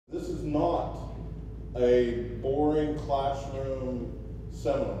is not a boring classroom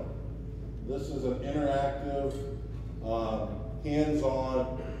seminar. This is an interactive,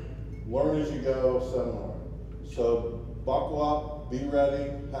 hands-on, learn as you go seminar. So buckle up, be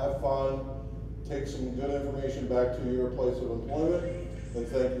ready, have fun, take some good information back to your place of employment, and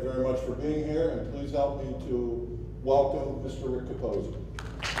thank you very much for being here, and please help me to welcome Mr. Rick Capozzi.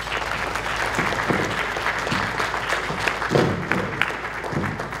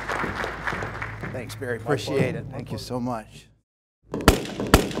 Thanks, Barry. Appreciate it. Thank you so much.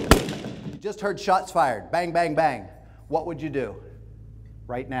 You just heard shots fired. Bang, bang, bang. What would you do?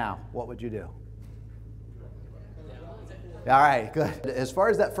 Right now, what would you do? All right, good. As far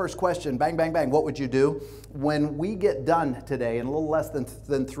as that first question, bang, bang, bang, what would you do? When we get done today, in a little less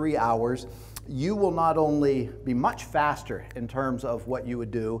than 3 hours, you will not only be much faster in terms of what you would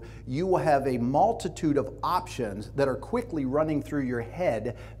do, you will have a multitude of options that are quickly running through your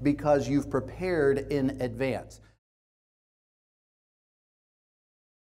head because you've prepared in advance.